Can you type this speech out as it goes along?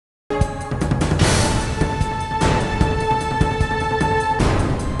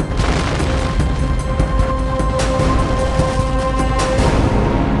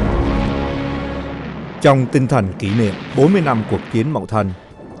Trong tinh thần kỷ niệm 40 năm Cuộc Chiến Mậu Thân,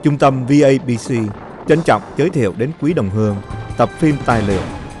 Trung tâm VABC trân trọng giới thiệu đến quý đồng hương tập phim tài liệu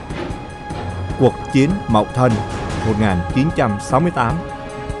Cuộc Chiến Mậu Thân 1968.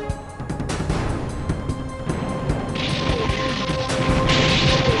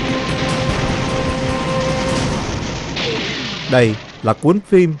 Đây là cuốn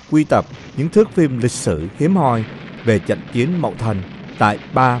phim quy tập những thước phim lịch sử hiếm hoi về trận chiến Mậu Thân tại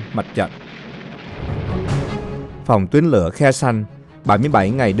 3 mặt trận. Phòng tuyến lửa Khe Sanh, 77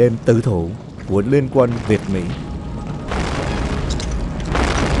 ngày đêm tử thủ của Liên quân Việt Mỹ.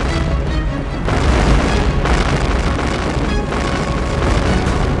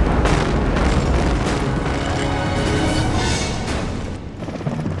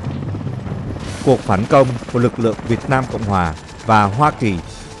 Cuộc phản công của lực lượng Việt Nam Cộng Hòa và Hoa Kỳ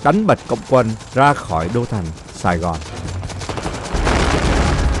đánh bật Cộng quân ra khỏi đô thành Sàigòn.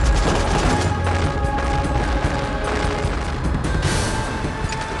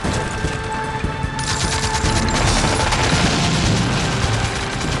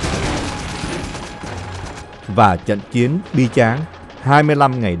 Và trận chiến bi tráng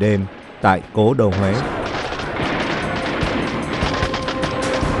 25 ngày đêm tại cố đô Huế.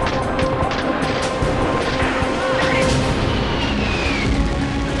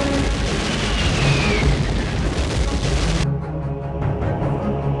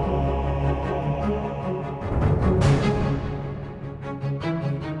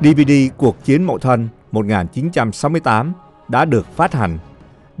 DVD Cuộc Chiến Mậu Thân 1968 đã được phát hành.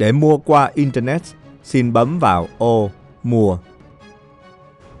 Để mua qua Internet, xin bấm vào ô mua.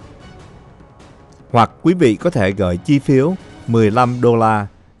 Hoặc quý vị có thể gửi chi phiếu $15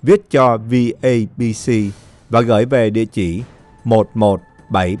 viết cho VABC và gửi về địa chỉ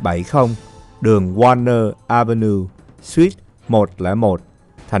 11770 đường Warner Avenue, Suite 101,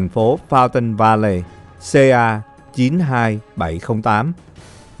 thành phố Fountain Valley, CA 92708.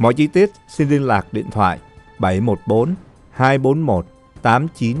 Mọi chi tiết xin liên lạc điện thoại 714 241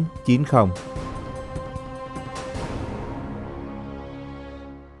 8990.